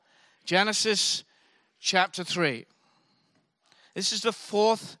Genesis chapter 3. This is the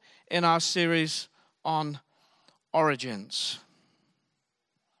fourth in our series on origins.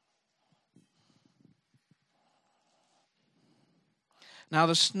 Now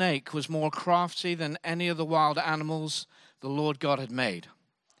the snake was more crafty than any of the wild animals the Lord God had made.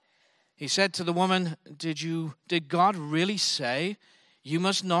 He said to the woman, Did God really say you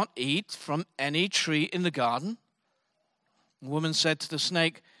must not eat from any tree in the garden? The woman said to the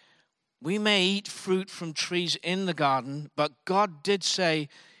snake, We may eat fruit from trees in the garden, but God did say,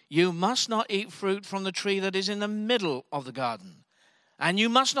 You must not eat fruit from the tree that is in the middle of the garden, and you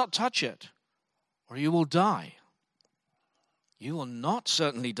must not touch it, or you will die. You will not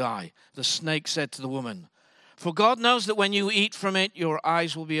certainly die, the snake said to the woman, for God knows that when you eat from it, your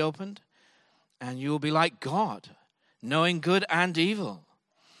eyes will be opened, and you will be like God, knowing good and evil.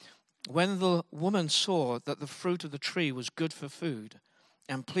 When the woman saw that the fruit of the tree was good for food,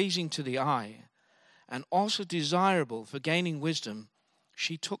 and pleasing to the eye, and also desirable for gaining wisdom,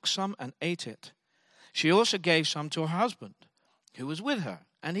 she took some and ate it. She also gave some to her husband, who was with her,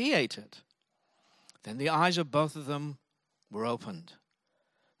 and he ate it. Then the eyes of both of them were opened.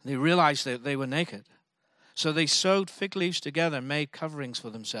 They realized that they were naked. So they sewed fig leaves together and made coverings for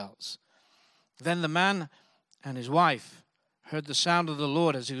themselves. Then the man and his wife heard the sound of the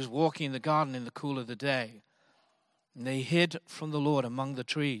Lord as he was walking in the garden in the cool of the day. And they hid from the Lord among the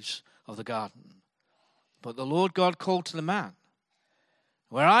trees of the garden. But the Lord God called to the man,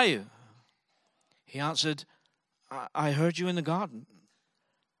 Where are you? He answered, I heard you in the garden,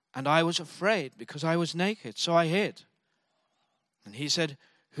 and I was afraid because I was naked, so I hid. And he said,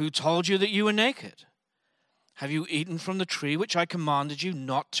 Who told you that you were naked? Have you eaten from the tree which I commanded you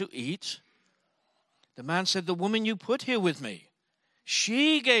not to eat? The man said, The woman you put here with me,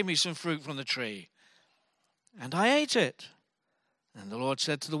 she gave me some fruit from the tree, and I ate it. And the Lord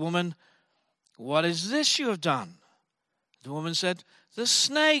said to the woman, What is this you have done? The woman said, The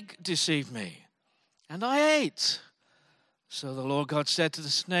snake deceived me, and I ate. So the Lord God said to the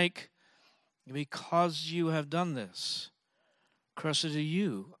snake, Because you have done this, cursed are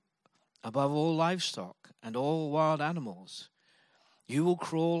you above all livestock and all wild animals. You will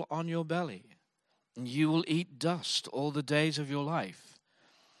crawl on your belly, and you will eat dust all the days of your life.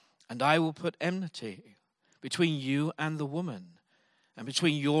 And I will put enmity between you and the woman, and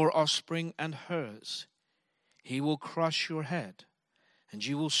between your offspring and hers. He will crush your head, and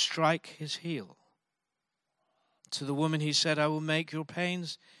you will strike his heel. To the woman he said, I will make your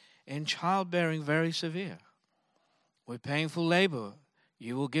pains in childbearing very severe. With painful labor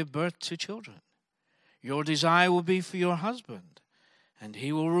you will give birth to children. Your desire will be for your husband, and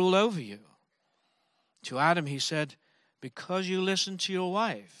he will rule over you. To Adam he said, Because you listened to your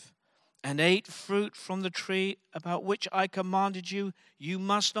wife and ate fruit from the tree about which I commanded you, you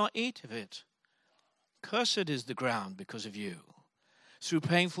must not eat of it. Cursed is the ground because of you. Through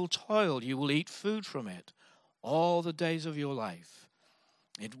painful toil you will eat food from it all the days of your life.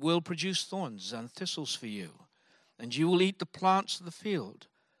 It will produce thorns and thistles for you, and you will eat the plants of the field.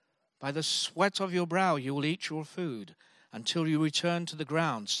 By the sweat of your brow you will eat your food until you return to the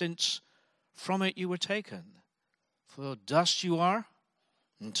ground, since from it you were taken. For dust you are,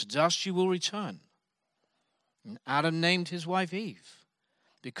 and to dust you will return. And Adam named his wife Eve,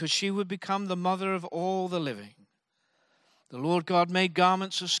 because she would become the mother of all the living. The Lord God made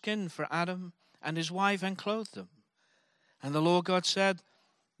garments of skin for Adam and his wife and clothed them. And the Lord God said,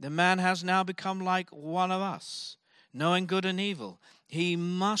 The man has now become like one of us, knowing good and evil. He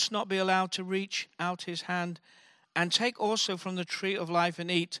must not be allowed to reach out his hand and take also from the tree of life and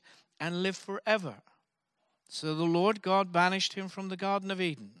eat and live forever. So the Lord God banished him from the Garden of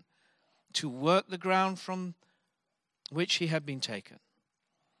Eden to work the ground from which he had been taken.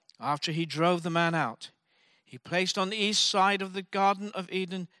 After he drove the man out, he placed on the east side of the Garden of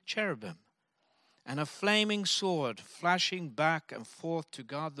Eden cherubim and a flaming sword flashing back and forth to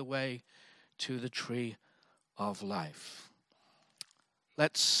guard the way to the tree of life.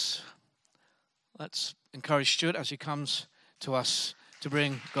 Let's encourage Stuart as he comes to us to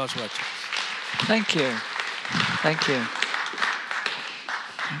bring God's word to us. Thank you. Thank you.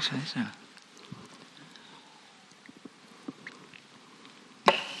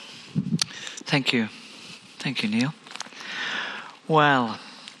 Thank you. Thank you, Neil. Well,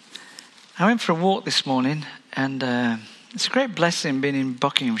 I went for a walk this morning, and it's a great blessing being in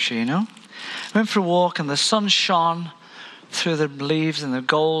Buckinghamshire, you know. I went for a walk, and the sun shone through the leaves, and the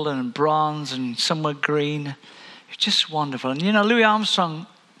golden and bronze, and some were green. It's just wonderful. And you know, Louis Armstrong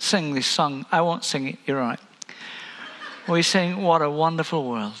sang this song. I won't sing it, you're right. Well, he's saying, what a wonderful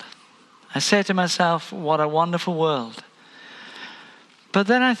world. I say to myself, what a wonderful world. But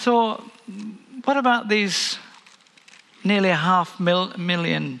then I thought, what about these nearly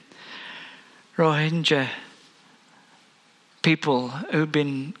 500,000 Rohingya people who've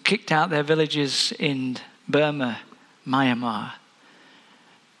been kicked out their villages in Burma, Myanmar,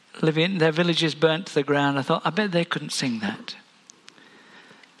 living their villages burnt to the ground? I thought, I bet they couldn't sing that.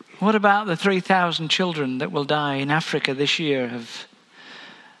 What about the 3,000 children that will die in Africa this year of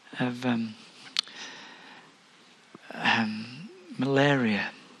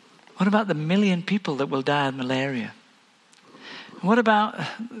malaria? What about the 1 million people that will die of malaria? What about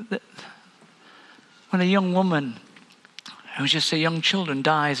when a young woman who's just a young children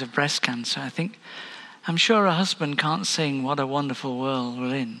dies of breast cancer? I'm sure her husband can't sing "What a Wonderful World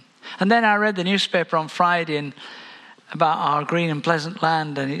We're In." And then I read the newspaper on Friday about our green and pleasant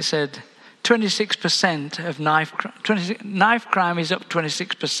land, and it said 26% of knife crime is up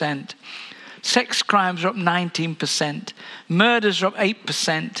 26%. Sex crimes are up 19%. Murders are up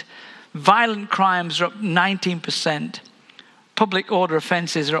 8%. Violent crimes are up 19%. Public order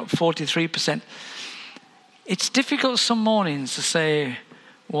offences are up 43%. It's difficult some mornings to say,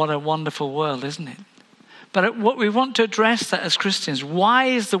 what a wonderful world, isn't it? But what we want to address that as Christians. Why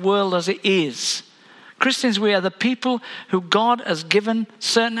is the world as it is? Christians, we are the people who God has given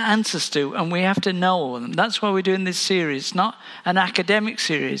certain answers to, and we have to know them. That's why we're doing this series. It's not an academic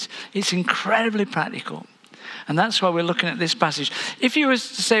series. It's incredibly practical. And that's why we're looking at this passage. If you were to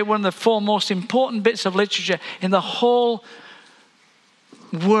say one of the 4 most important bits of literature in the whole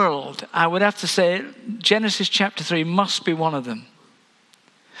world, I would have to say Genesis chapter 3 must be one of them.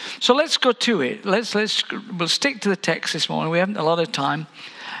 So let's go to it. We'll stick to the text this morning. We haven't a lot of time.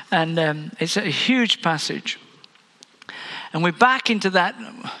 And it's a huge passage. And we're back into that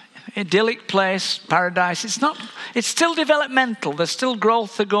idyllic place, paradise. It's still developmental. There's still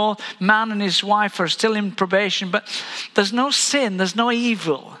growth to go. Man and his wife are still in probation, but there's no sin, there's no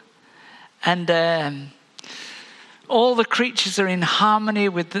evil. And all the creatures are in harmony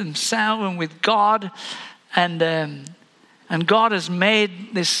with themselves and with God. And God has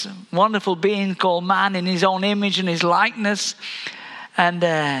made this wonderful being called man in his own image and his likeness. And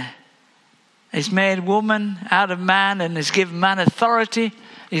he's made woman out of man and has given man authority.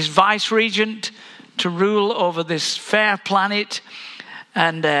 He's vice-regent to rule over this fair planet.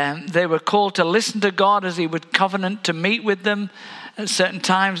 And they were called to listen to God as he would covenant to meet with them at certain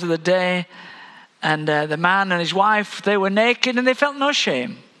times of the day. And the man and his wife, they were naked and they felt no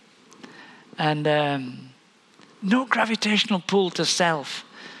shame. And no gravitational pull to self.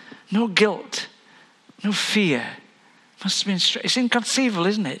 No guilt. No fear. Must have been it's inconceivable,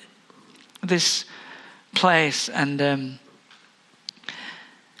 isn't it? This place. And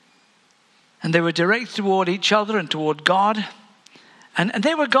they were directed toward each other and toward God. And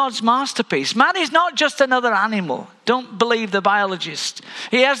they were God's masterpiece. Man is not just another animal. Don't believe the biologist.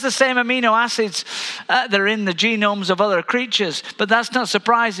 He has the same amino acids that are in the genomes of other creatures. But that's not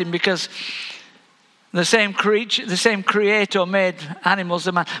surprising because the same creator made animals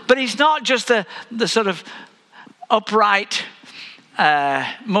and man. But he's not just the sort of upright,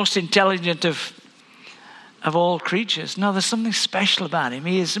 most intelligent of all creatures. No, there's something special about him.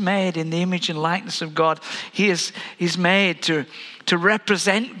 He is made in the image and likeness of God. He's made to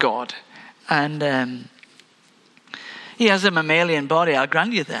represent God. And he has a mammalian body, I'll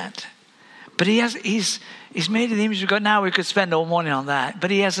grant you that. But he's made in the image of God. Now we could spend all morning on that.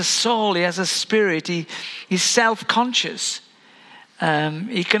 But he has a soul, he has a spirit, he's self-conscious.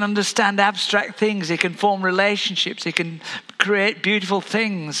 He can understand abstract things. He can form relationships. He can create beautiful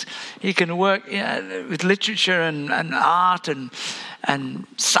things. He can work with literature and art and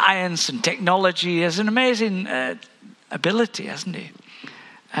science and technology. He has an amazing ability, hasn't he?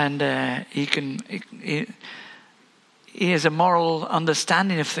 And he has a moral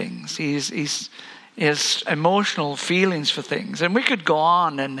understanding of things. He has emotional feelings for things. And we could go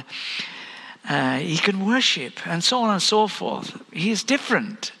on and he can worship and so on and so forth. He is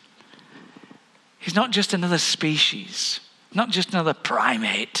different. He's not just another species, not just another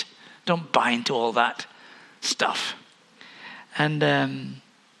primate. Don't buy into all that stuff. And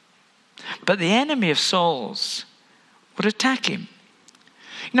but the enemy of souls would attack him.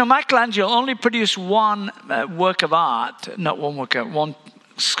 You know, Michelangelo only produced one work of art, one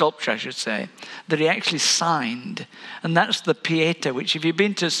sculpture, I should say, that he actually signed, and that's the Pieta. Which, if you've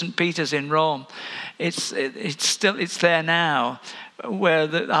been to St. Peter's in Rome, it's there now,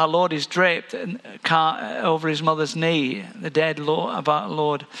 where our Lord is draped over his mother's knee, the dead Lord, of our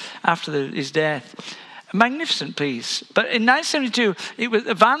Lord after his death. A magnificent piece. But in 1972,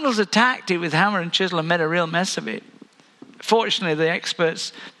 the Vandals attacked it with hammer and chisel and made a real mess of it. Fortunately, the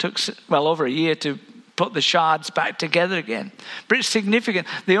experts took over a year to put the shards back together again. But it's significant.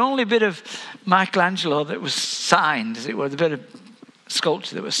 The only bit of Michelangelo that was signed, as it were, the bit of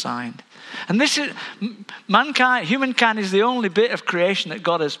sculpture that was signed. And this is, humankind is the only bit of creation that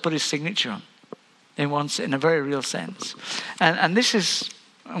God has put his signature on, in a very real sense. And this is,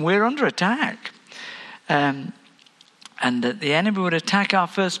 we're under attack. And that the enemy would attack our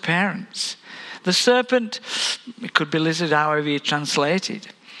first parents. The serpent, it could be listed however you translate it,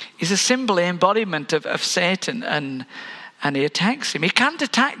 is a symbol, embodiment of Satan, and he attacks him. He can't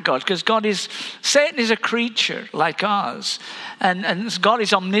attack God because Satan is a creature like ours, and God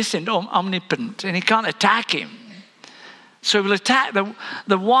is omniscient, omnipotent, and he can't attack him. So he will attack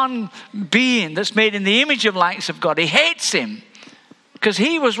the one being that's made in the image and likeness of God. He hates him because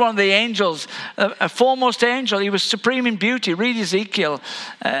he was one of the angels, a foremost angel. He was supreme in beauty. Read Ezekiel,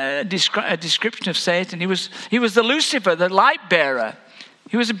 a description of Satan. He was the Lucifer, the light bearer.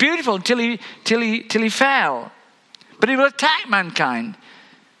 He was beautiful till he fell. But he will attack mankind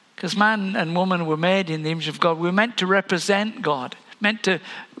because man and woman were made in the image of God. We were meant to represent God, meant to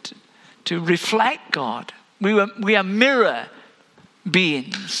reflect God. We are mirror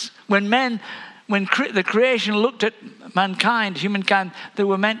beings. When the creation looked at humankind, they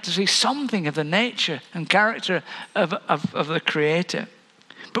were meant to see something of the nature and character of the Creator.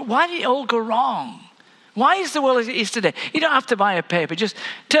 But why did it all go wrong? Why is the world as it is today? You don't have to buy a paper. Just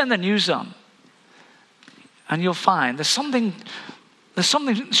turn the news on. And you'll find there's something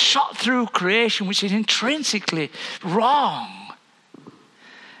shot through creation which is intrinsically wrong.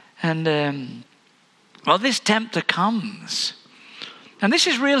 And, this tempter comes. And this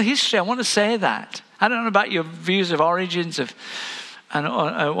is real history. I want to say that. I don't know about your views of origins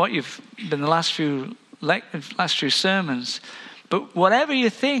and what you've been the last few sermons. But whatever you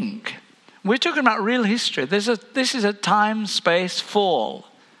think, we're talking about real history. This is a time-space fall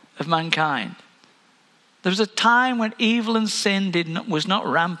of mankind. There was a time when evil and sin was not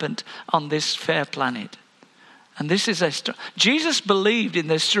rampant on this fair planet. And this is Jesus believed in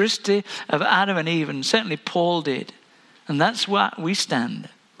the historicity of Adam and Eve, and certainly Paul did. And that's where we stand.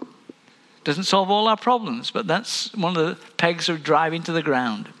 Doesn't solve all our problems, but that's one of the pegs we're driving to the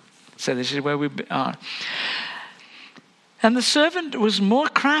ground. So this is where we are. And the serpent was more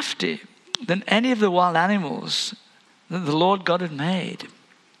crafty than any of the wild animals that the Lord God had made.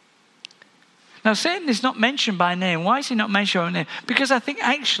 Now, Satan is not mentioned by name. Why is he not mentioned by name? Because I think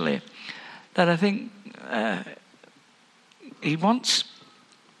actually he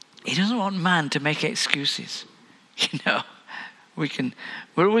doesn't want man to make excuses. You know,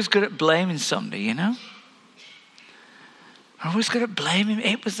 we're always good at blaming somebody, you know. We're always good at blaming.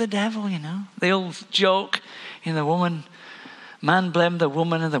 It was the devil, you know. The old joke in man blamed the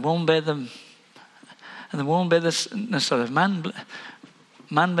woman and the woman blamed them. And the woman blamed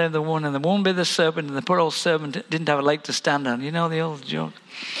man blamed the woman and the woman blamed the serpent, and the poor old serpent didn't have a leg to stand on. You know the old joke?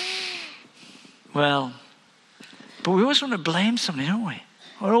 Well, but we always want to blame somebody, don't we?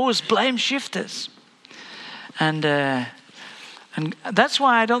 We're always blame shifters. And that's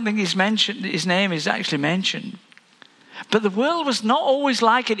why I don't think his name is actually mentioned. But the world was not always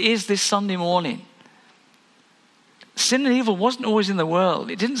like it is this Sunday morning. Sin and evil wasn't always in the world.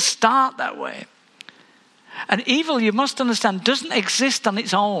 It didn't start that way. And evil, you must understand, doesn't exist on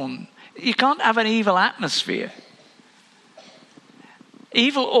its own. You can't have an evil atmosphere.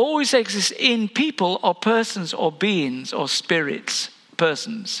 Evil always exists in people or persons or beings or spirits,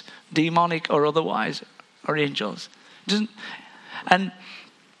 persons, demonic or otherwise, or angels. And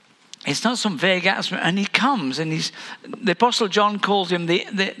it's not some vague atmosphere. And he comes, and the Apostle John calls him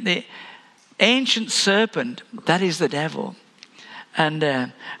the ancient serpent. That is the devil.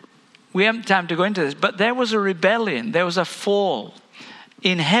 And we haven't time to go into this, but there was a rebellion. There was a fall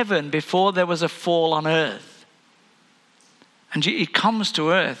in heaven before there was a fall on earth. And he comes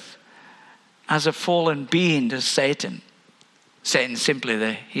to earth as a fallen being, as Satan. Satan is simply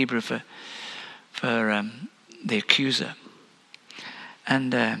the Hebrew for the accuser.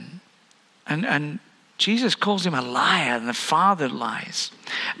 And Jesus calls him a liar, and the father lies.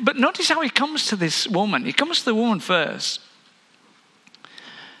 But notice how he comes to this woman. He comes to the woman first.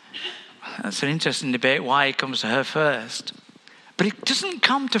 That's an interesting debate why he comes to her first. But he doesn't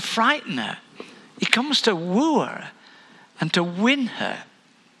come to frighten her. He comes to woo her and to win her,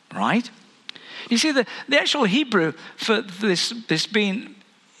 right? You see, the actual Hebrew for this being,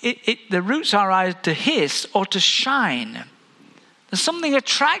 the roots are either to hiss or to shine. There's something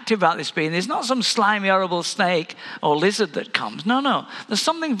attractive about this being. There's not some slimy, horrible snake or lizard that comes. No. There's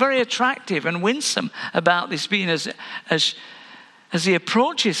something very attractive and winsome about this being as he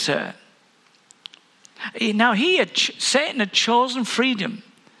approaches her. Now, Satan had chosen freedom.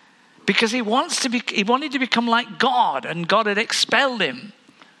 Because he wanted to become like God, and God had expelled him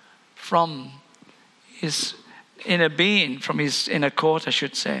from his inner being, from his inner court, I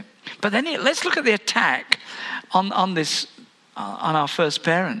should say. But then let's look at the attack on our first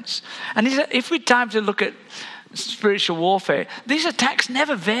parents. And if we time to look at spiritual warfare, these attacks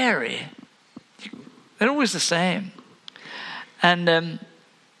never vary. They're always the same. And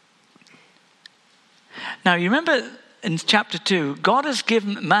now you remember in chapter 2, God has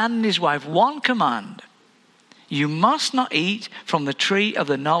given man and his wife one command. You must not eat from the tree of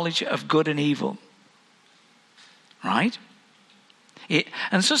the knowledge of good and evil. Right?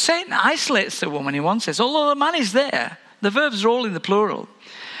 And so Satan isolates the woman in one sense, although the man is there. The verbs are all in the plural.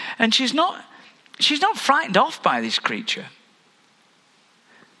 And she's not frightened off by this creature.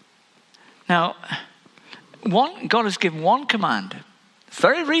 Now, God has given one command.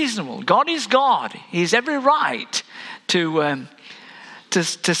 Very reasonable. God is God. He has every right to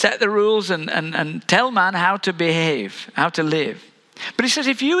set the rules and tell man how to behave, how to live. But he says,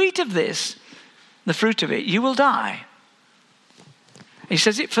 if you eat of this, the fruit of it, you will die. He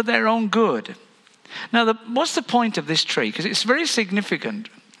says it for their own good. Now, what's the point of this tree? Because it's very significant,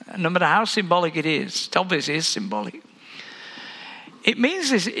 no matter how symbolic it is. It obviously is symbolic. It means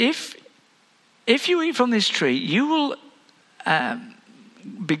this: if you eat from this tree, you will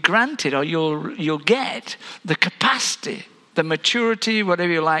be granted, or you'll get the capacity, the maturity,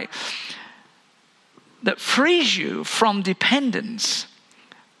 whatever you like, that frees you from dependence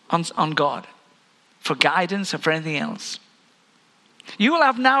on God for guidance or for anything else. You will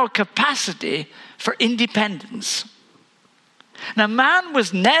have now a capacity for independence. Now, man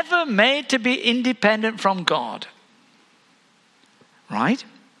was never made to be independent from God. Right?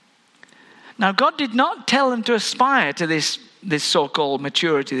 Now, God did not tell them to aspire to this so-called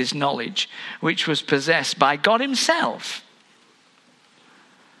maturity, this knowledge, which was possessed by God himself.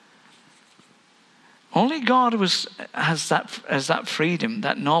 Only God has that freedom,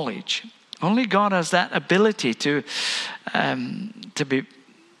 that knowledge. Only God has that ability to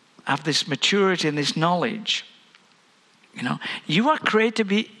have this maturity and this knowledge. You know, you are created to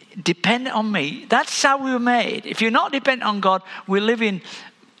be dependent on me. That's how we were made. If you're not dependent on God, we're living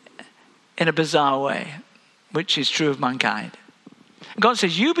in a bizarre way, which is true of mankind. God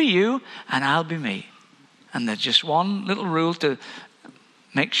says, you be you and I'll be me. And there's just one little rule to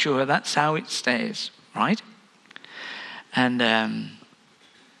make sure that's how it stays, right? And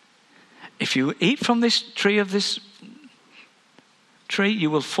if you eat from this tree,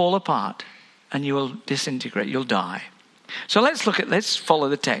 you will fall apart and you will disintegrate, you'll die. So let's follow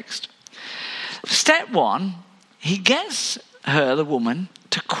the text. Step 1, he gets the woman,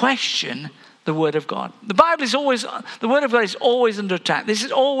 to question the word of God. The word of God is always under attack. This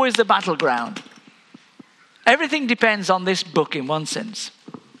is always the battleground. Everything depends on this book in one sense.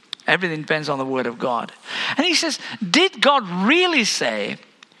 Everything depends on the word of God. And he says, did God really say,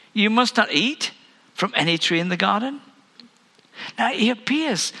 you must not eat from any tree in the garden? Now, he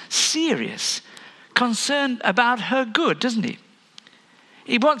appears serious, concerned about her good, doesn't he?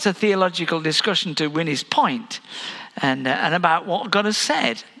 He wants a theological discussion to win his point, and about what God has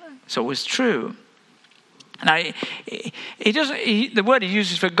said. It's always true. Now, the word he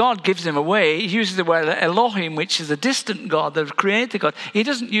uses for God gives him away. He uses the word Elohim, which is the distant God, the creator God. He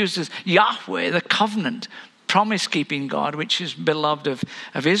doesn't use this Yahweh, the covenant, promise-keeping God, which is beloved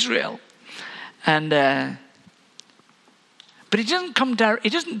of Israel. And but he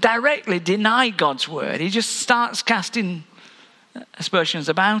doesn't directly deny God's word. He just starts casting aspersions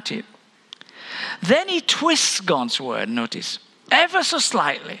about it. Then he twists God's word, notice, ever so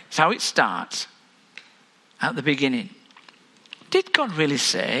slightly. That's how it starts at the beginning. Did God really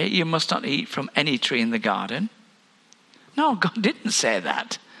say you must not eat from any tree in the garden? No, God didn't say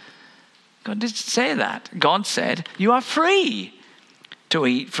that. God didn't say that. God said you are free to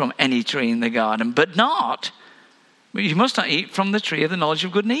eat from any tree in the garden, but you must not eat from the tree of the knowledge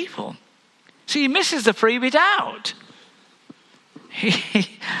of good and evil. See, he misses the free bit out. He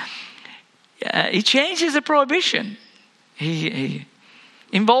changes the prohibition. He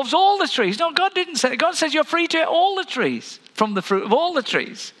involves all the trees. No, God didn't say. God says you're free to eat all the trees, from the fruit of all the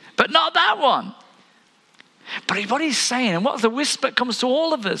trees, but not that one. But what he's saying, and what the whisper comes to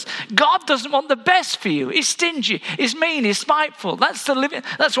all of us, God doesn't want the best for you. He's stingy, he's mean, he's spiteful. That's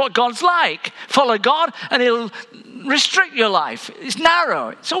what God's like. Follow God and he'll restrict your life. It's narrow.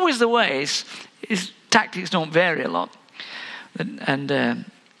 It's always the way. His tactics don't vary a lot.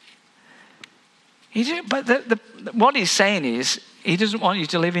 What he's saying is, he doesn't want you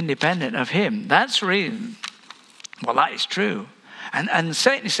to live independent of him. That's really, well, that is true. And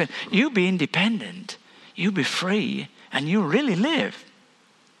Satan said, you be independent, you be free, and you really live.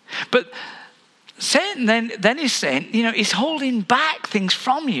 But Satan then is saying, he's holding back things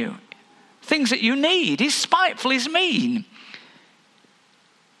from you, things that you need. He's spiteful, he's mean.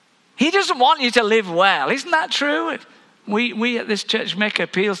 He doesn't want you to live well. Isn't that true? We at this church make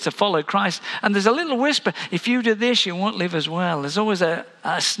appeals to follow Christ, and there's a little whisper, if you do this, you won't live as well. There's always a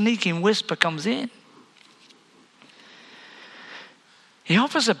sneaking whisper comes in. He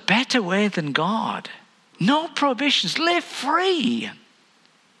offers a better way than God. No prohibitions. Live free.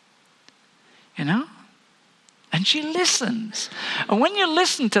 And she listens. And when you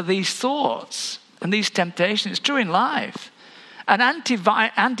listen to these thoughts and these temptations, it's true in life, an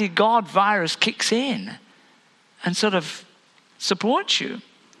anti-God virus kicks in and sort of supports you.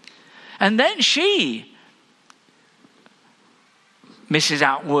 And then she misses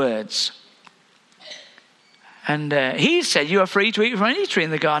out words. And he said, you are free to eat from any tree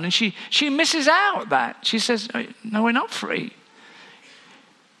in the garden. And she misses out that. She says, no, we're not free.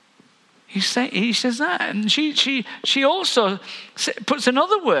 He says that. And she also puts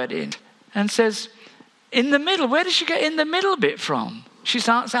another word in and says, in the middle. Where does she get in the middle bit from? She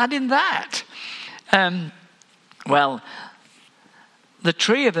starts adding that. Well, the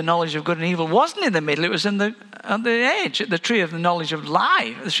tree of the knowledge of good and evil wasn't in the middle. It was on the edge. The tree of the knowledge of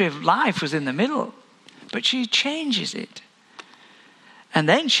life. The tree of life was in the middle. But she changes it. And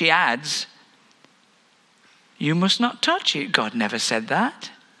then she adds, you must not touch it. God never said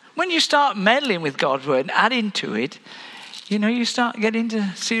that. When you start meddling with God's word and adding to it, you start getting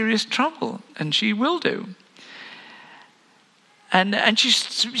into serious trouble. And she will do. And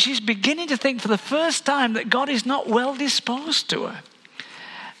she's beginning to think for the first time that God is not well disposed to her.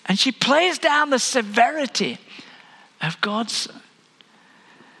 And she plays down the severity of God's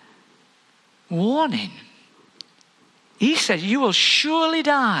warning. He says, you will surely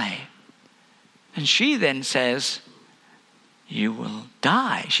die. And she then says, you will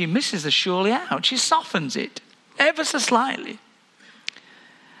die. She misses the surely out. She softens it ever so slightly.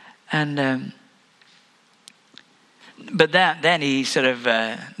 And but then he sort of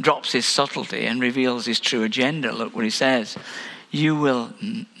drops his subtlety and reveals his true agenda. Look what he says. You will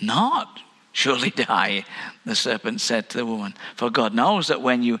not surely die, the serpent said to the woman. For God knows that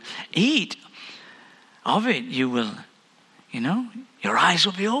when you eat of it, you will, your eyes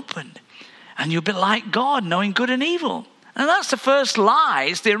will be opened. And you'll be like God, knowing good and evil. And that's the first lie.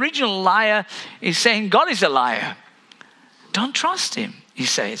 It's the original liar is saying God is a liar. Don't trust him, he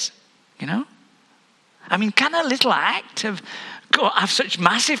says. I mean, can a little act have such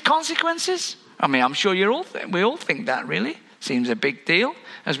massive consequences? I mean, I'm sure we all think that really. Seems a big deal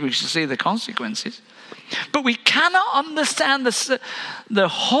as we shall see the consequences. But we cannot understand the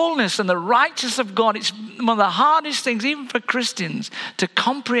wholeness and the righteousness of God. It's one of the hardest things, even for Christians, to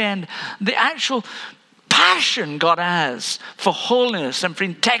comprehend the actual passion God has for holiness and for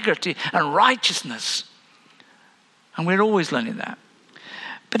integrity and righteousness. And we're always learning that.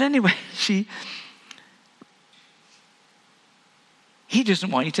 But anyway, he doesn't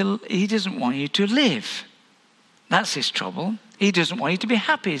want you to live. That's his trouble. He doesn't want you to be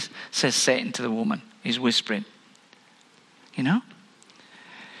happy, says Satan to the woman. He's whispering. Now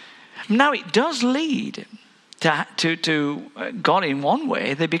it does lead to God in one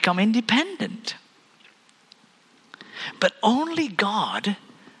way. They become independent. But only God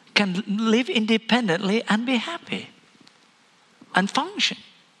can live independently and be happy and function.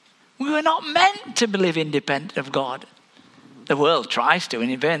 We were not meant to live independent of God. The world tries to, and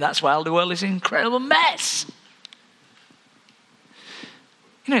in vain. That's why the world is an incredible mess.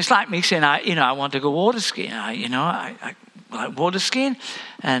 It's like me saying, I want to go water skiing. I like water skiing,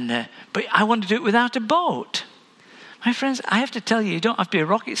 but I want to do it without a boat. My friends, I have to tell you, you don't have to be a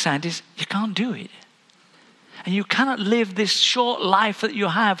rocket scientist. You can't do it. And you cannot live this short life that you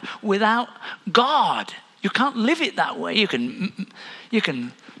have without God. You can't live it that way. You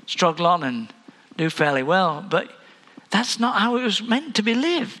can struggle on and do fairly well, but that's not how it was meant to be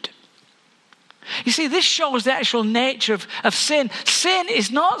lived. You see, this shows the actual nature of sin. Sin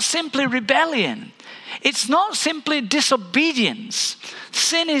is not simply rebellion. It's not simply disobedience.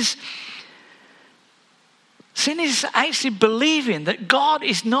 Sin is actually believing that God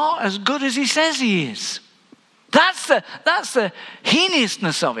is not as good as he says he is. That's the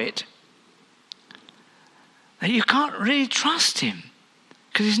heinousness of it. That you can't really trust him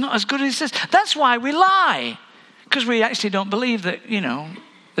because he's not as good as he says. That's why we lie, because we actually don't believe that,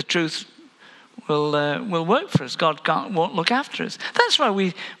 the truth will work for us. God won't look after us. That's why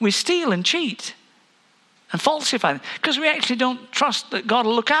we steal and cheat and falsify, because we actually don't trust that God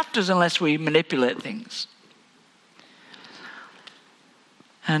will look after us unless we manipulate things.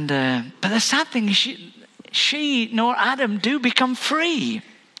 And but the sad thing is she nor Adam do become free.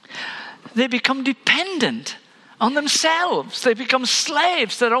 they become dependent on themselves. They become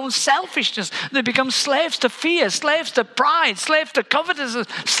slaves to their own selfishness. They become slaves to fear, slaves to pride, slaves to covetousness,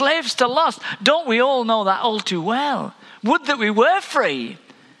 slaves to lust. Don't we all know that all too well? Would that we were free.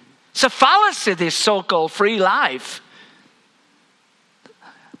 It's a fallacy, this so-called free life.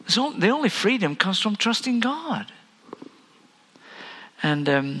 The only freedom comes from trusting God.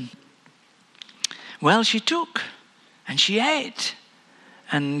 And, well, she took and she ate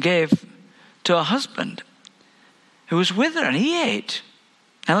and gave to her husband who was with her, and he ate.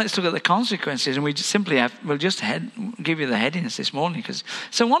 Now let's look at the consequences, and we'll just give you the headings this morning, because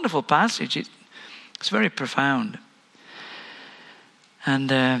it's a wonderful passage. It's very profound.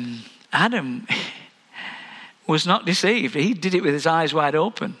 And Adam was not deceived. He did it with his eyes wide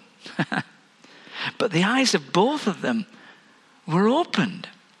open. But the eyes of both of them were opened.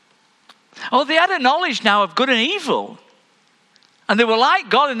 Oh, they had a knowledge now of good and evil. And they were like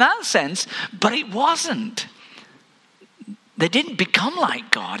God in that sense, but it wasn't. They didn't become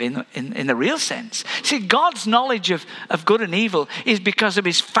like God in the real sense. See, God's knowledge of good and evil is because of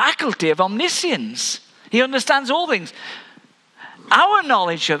his faculty of omniscience. He understands all things. Our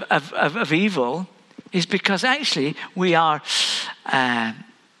knowledge of evil is because actually we are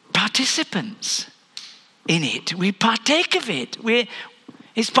participants in it. We partake of it.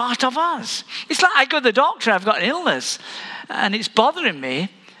 It's part of us. It's like I go to the doctor, I've got an illness, and it's bothering me,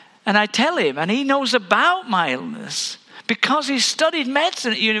 and I tell him, and he knows about my illness because he studied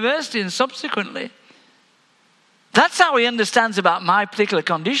medicine at university and subsequently. That's how he understands about my particular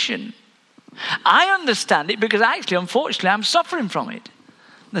condition. I understand it because actually, unfortunately, I'm suffering from it.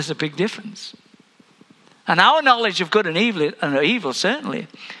 There's a big difference. And our knowledge of good and evil certainly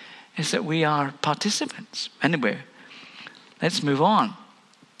is that we are participants. Anyway, let's move on.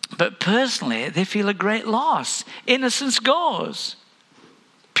 But personally, they feel a great loss. Innocence goes.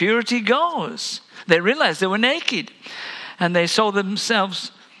 Purity goes. They realized they were naked. And they saw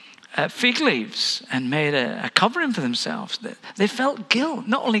themselves fig leaves and made a covering for themselves. They felt guilt.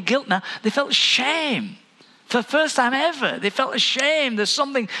 Not only guilt now, they felt shame. For the first time ever, they felt ashamed. There's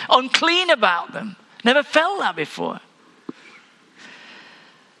something unclean about them. Never felt that before.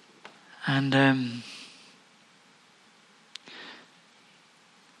 And then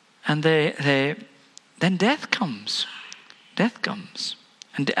death comes. Death comes.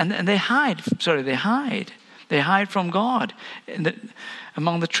 And they hide. They hide. They hide from God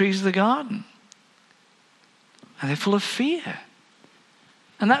among the trees of the garden. And they're full of fear.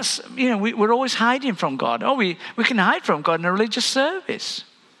 And that's, we're always hiding from God. Oh, we can hide from God in a religious service.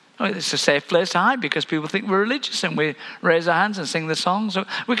 Oh, it's a safe place to hide because people think we're religious and we raise our hands and sing the songs. So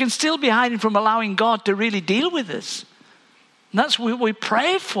we can still be hiding from allowing God to really deal with us. And that's what we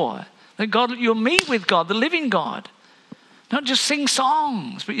pray for. That God, you'll meet with God, the living God. Not just sing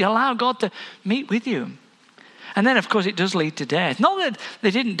songs, but you allow God to meet with you. And then, of course, it does lead to death. Not that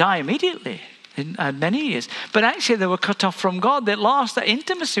they didn't die immediately. They had many years. But actually, they were cut off from God. They lost that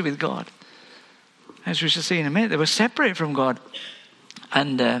intimacy with God. As we shall see in a minute, they were separated from God.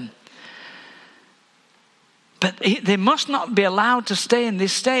 And but they must not be allowed to stay in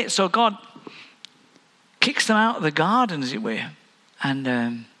this state. So God kicks them out of the garden, as it were.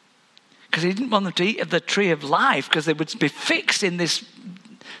 And because he didn't want them to eat of the tree of life, because they would be fixed in this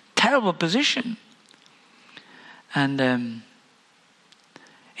terrible position. And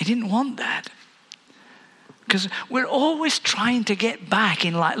he didn't want that. Because we're always trying to get back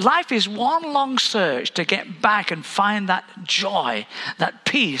in life. Life is one long search to get back and find that joy, that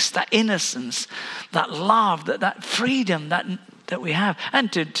peace, that innocence, that love, that freedom that we have,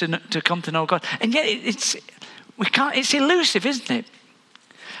 and to come to know God. And yet it's elusive, isn't it?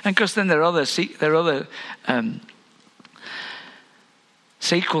 And of course, then there are other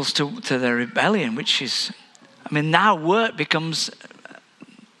sequels to their rebellion, which is, now work becomes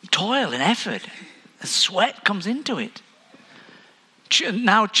toil and effort. Sweat comes into it.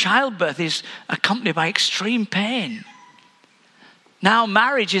 Now childbirth is accompanied by extreme pain. Now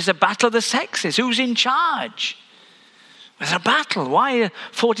marriage is a battle of the sexes. Who's in charge? There's a battle. Why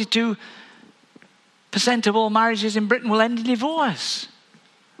 42% of all marriages in Britain will end in divorce?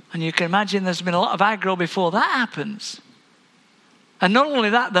 And you can imagine there's been a lot of aggro before that happens. And not only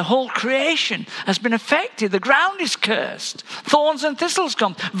that, the whole creation has been affected. The ground is cursed. Thorns and thistles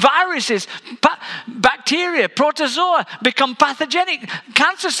come. Viruses, bacteria, protozoa become pathogenic.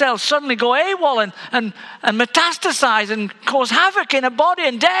 Cancer cells suddenly go AWOL and metastasize and cause havoc in a body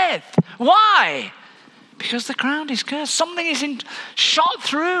and death. Why? Because the ground is cursed. Something is shot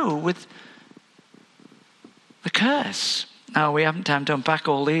through with the curse. Now, we haven't time to unpack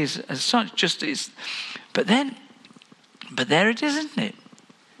all these as such. But there it is, isn't it?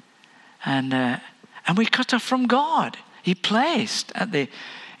 And we cut off from God. He placed at the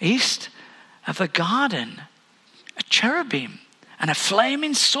east of the garden a cherubim and a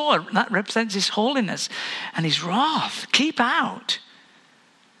flaming sword. That represents his holiness and his wrath. Keep out.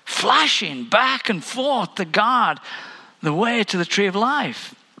 Flashing back and forth to guard the way to the tree of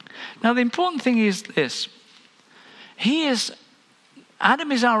life. Now the important thing is this.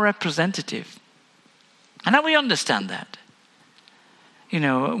 Adam is our representative. And now we understand that. You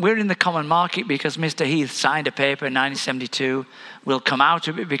know, we're in the common market because Mr. Heath signed a paper in 1972. We'll come out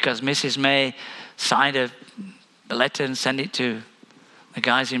of it because Mrs. May signed a letter and sent it to the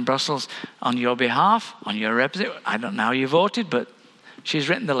guys in Brussels on your behalf, on your representative. I don't know how you voted, but she's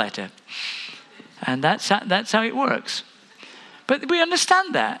written the letter. And that's how it works. But we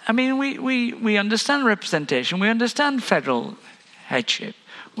understand that. I mean, we understand representation. We understand federal headship.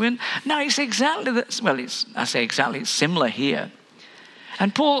 Now, it's exactly that. Well, it's similar here.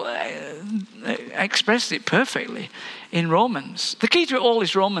 And Paul expressed it perfectly in Romans. The key to it all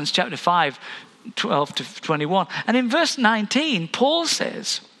is Romans chapter 5, 12 to 21. And in verse 19, Paul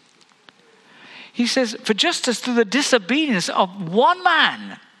says, he says, for just as through the disobedience of one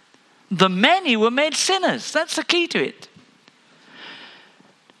man, the many were made sinners. That's the key to it.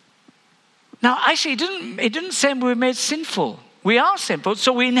 Now, actually, it didn't say we were made sinful. We are sinful,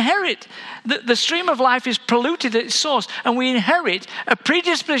 so we inherit. The stream of life is polluted at its source, and we inherit a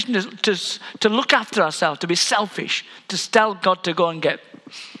predisposition to look after ourselves, to be selfish, to tell God to go and get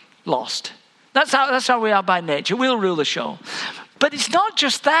lost. That's how we are by nature. We'll rule the show. But it's not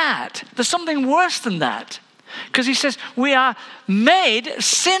just that. There's something worse than that. Because he says we are made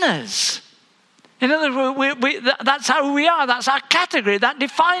sinners. In other words, that's how we are. That's our category. That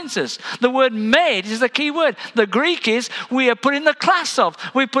defines us. The word made is the key word. The Greek is we are put in the class of.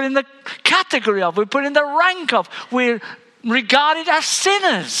 We put in the category of. We put in the rank of. We're regarded as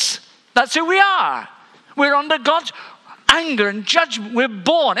sinners. That's who we are. We're under God's anger and judgment. We're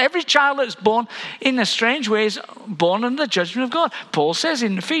born. Every child that's born in a strange way is born under the judgment of God. Paul says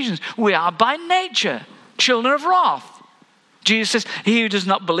in Ephesians, we are by nature children of wrath. Jesus says, he who does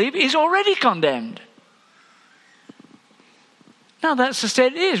not believe is already condemned. Now that's the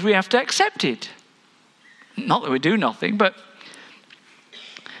state it is. We have to accept it. Not that we do nothing, but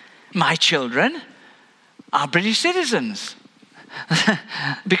my children are British citizens.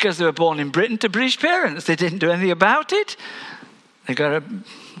 Because they were born in Britain to British parents. They didn't do anything about it. They got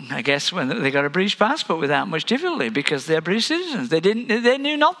a British passport without much difficulty because they're British citizens. They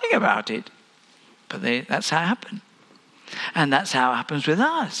knew nothing about it. But that's how it happened. And that's how it happens with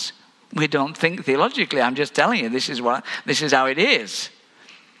us. We don't think theologically. I'm just telling you, this is how it is.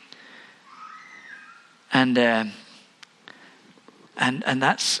 And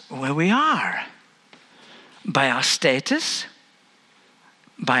that's where we are. By our status,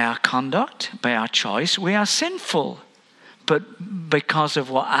 by our conduct, by our choice, we are sinful. But because of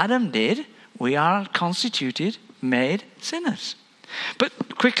what Adam did, we are constituted, made sinners.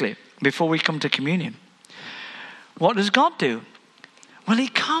 But quickly, before we come to communion, what does God do? Well, he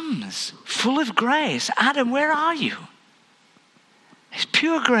comes full of grace. Adam, where are you? It's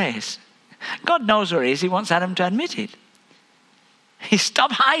pure grace. God knows where he is. He wants Adam to admit it. He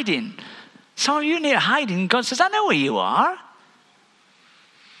stopped hiding. Some of you need hiding. God says, I know where you are.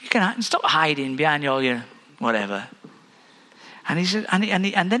 You can stop hiding behind all your whatever. And he said,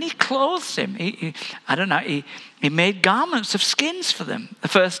 and then he clothes him. He made garments of skins for them. The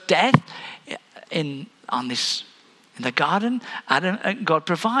first death in the garden, God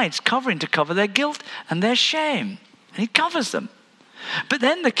provides covering to cover their guilt and their shame. And he covers them. But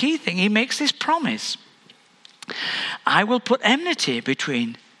then the key thing, he makes this promise. I will put enmity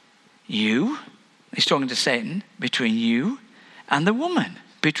between you, he's talking to Satan, between you and the woman,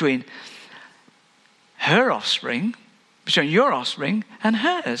 between her offspring, between your offspring and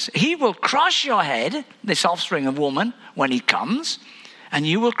hers. He will crush your head, this offspring of woman, when he comes, and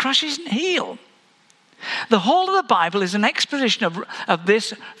you will crush his heel. The whole of the Bible is an exposition of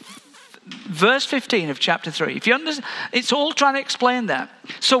this verse 15 of chapter 3. If you understand, it's all trying to explain that.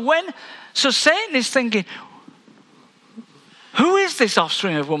 So Satan is thinking, who is this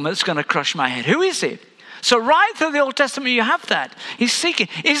offspring of woman that's going to crush my head? Who is it? So right through the Old Testament you have that. He's seeking,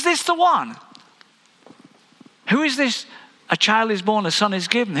 is this the one? Who is this? A child is born, a son is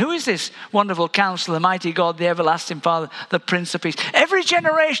given. Who is this wonderful counselor, the mighty God, the everlasting Father, the Prince of Peace? Every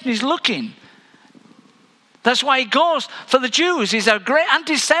generation is looking. That's why he goes for the Jews. He's a great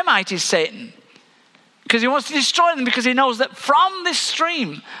anti-Semite, is Satan. Because he wants to destroy them, because he knows that from this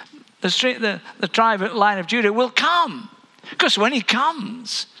stream, the tribe line of Judah will come. Because when he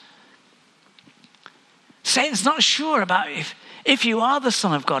comes, Satan's not sure about if you are the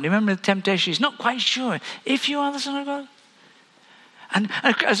Son of God. Remember the temptation, he's not quite sure. If you are the Son of God. And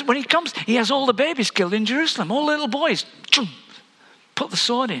when he comes, he has all the babies killed in Jerusalem, all little boys. Put the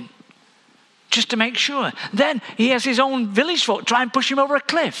sword in, just to make sure. Then he has his own village folk try and push him over a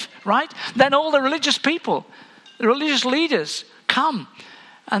cliff, right? Then all the religious people, the religious leaders come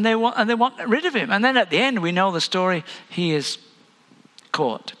and they want rid of him. And then at the end, we know the story. He is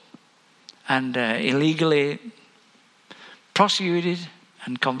caught and illegally prosecuted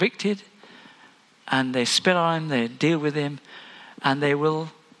and convicted, and they spit on him, they deal with him, and they will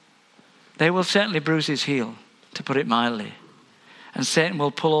certainly bruise his heel, to put it mildly. And Satan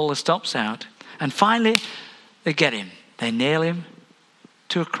will pull all the stops out. And finally, they get him. They nail him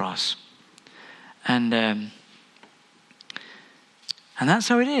to a cross. And that's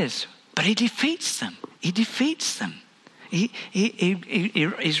how it is. But he defeats them. He defeats them. He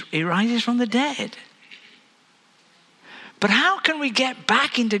rises from the dead. But how can we get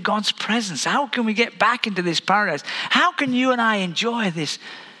back into God's presence? How can we get back into this paradise? How can you and I enjoy this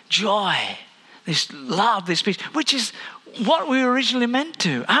joy, this love, this peace, which is what we were originally meant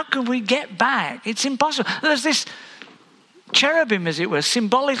to? How can we get back? It's impossible. There's this cherubim, as it were,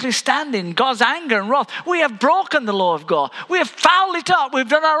 symbolically standing God's anger and wrath. We have broken the law of God. We have fouled it up. We've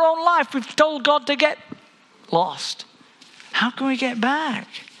done our own life. We've told God to get lost. How can we get back?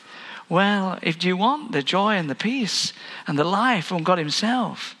 Well, if you want the joy and the peace and the life from God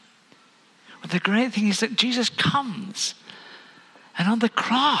himself, but the great thing is that Jesus comes, and on the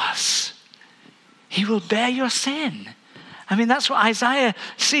cross, he will bear your sin. I mean, that's what Isaiah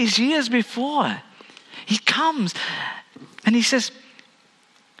sees years before. He comes and he says,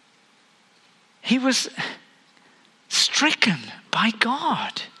 he was stricken by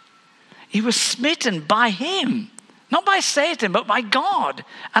God. He was smitten by him. Not by Satan, but by God,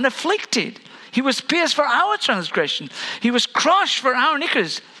 and afflicted. He was pierced for our transgression. He was crushed for our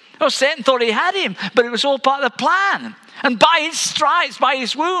iniquities. Oh, Satan thought he had him, but it was all part of the plan. And by his stripes, by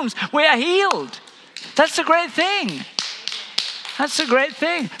his wounds, we are healed. That's a great thing. That's a great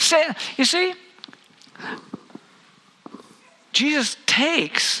thing. You see, Jesus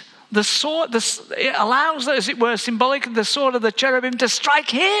takes the sword, it allows, as it were, symbolic, the sword of the cherubim to strike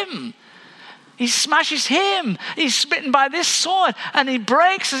him. He smashes him. He's smitten by this sword, and he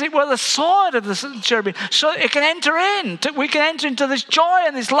breaks, as it were, the sword of the cherubim, so it can enter in. We can enter into this joy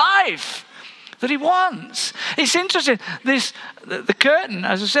and this life that he wants. It's interesting. The curtain,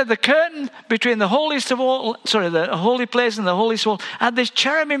 as I said, the curtain between the holiest of all, the holy place and the holiest of all, had this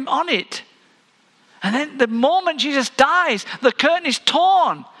cherubim on it. And then the moment Jesus dies, the curtain is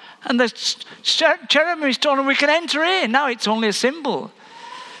torn, and the cherubim is torn, and we can enter in. Now it's only a symbol.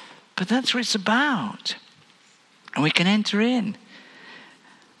 But that's what it's about. And we can enter in.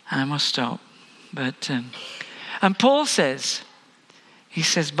 I must stop. But and Paul says,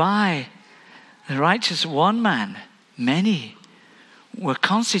 by the righteous one man, many were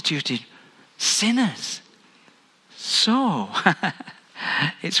constituted sinners. So,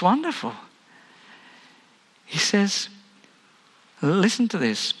 it's wonderful. He says, listen to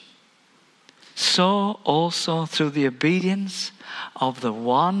this. So also through the obedience of the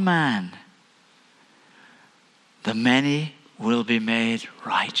one man, the many will be made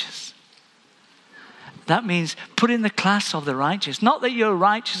righteous. That means put in the class of the righteous. Not that you're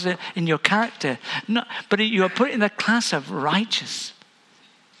righteous in your character, but you are put in the class of righteous.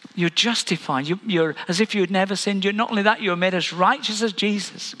 You're justified. You're as if you had never sinned. Not only that, you're made as righteous as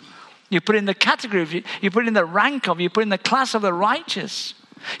Jesus. You put in the category, you put in the rank of, you put in the class of the righteous.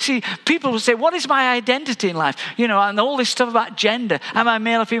 See, people will say, what is my identity in life? And all this stuff about gender. Am I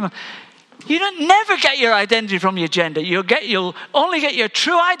male or female? You don't never get your identity from your gender. You'll only get your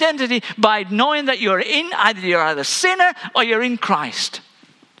true identity by knowing that you're either sinner or you're in Christ.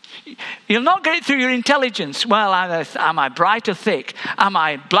 You'll not get it through your intelligence. Well, am I bright or thick? Am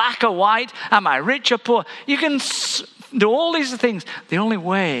I black or white? Am I rich or poor? You can do all these things. The only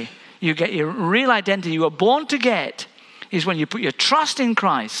way you get your real identity you were born to get is when you put your trust in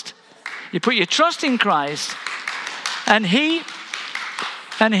Christ. You put your trust in Christ, and He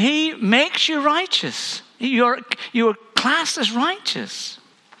makes you righteous. You're classed as righteous.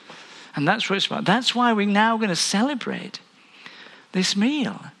 And that's what it's about. That's why we're now going to celebrate this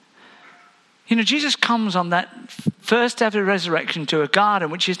meal. Jesus comes on that first ever resurrection to a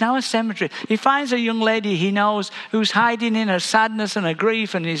garden, which is now a cemetery. He finds a young lady he knows who's hiding in her sadness and her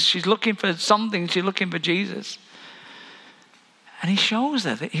grief, and she's looking for something. She's looking for Jesus. And he shows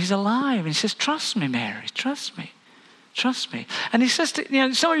her that he's alive. And he says, trust me, Mary, trust me. Trust me. And he says,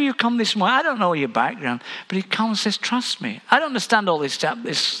 some of you come this morning, I don't know your background, but he comes and says, trust me. I don't understand all this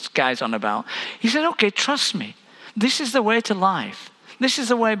guy's on about. He said, okay, trust me. This is the way to life. This is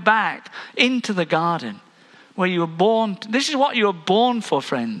the way back into the garden where you were born. This is what you were born for,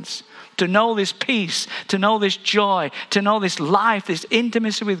 friends. To know this peace, to know this joy, to know this life, this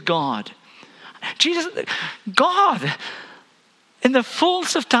intimacy with God. God, in the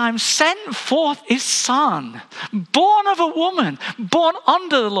fullness of time, sent forth his Son, born of a woman, born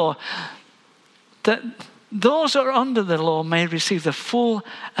under the law, that those who are under the law may receive the full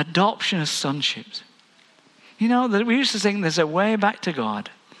adoption of sonship. You know, that we used to think there's a way back to God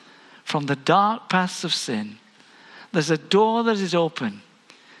from the dark paths of sin. There's a door that is open,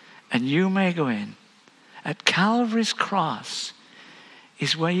 and you may go in. At Calvary's cross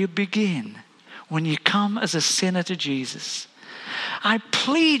is where you begin when you come as a sinner to Jesus. I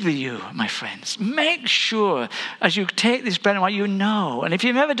plead with you, my friends, make sure as you take this bread and wine, you know. And if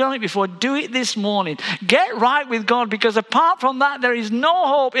you've never done it before, do it this morning. Get right with God, because apart from that, there is no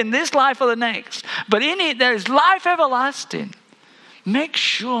hope in this life or the next. But in it, there is life everlasting. Make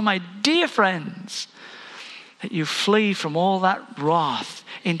sure, my dear friends, that you flee from all that wrath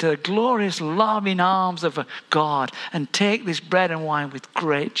into the glorious loving arms of God and take this bread and wine with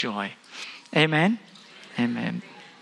great joy. Amen? Amen.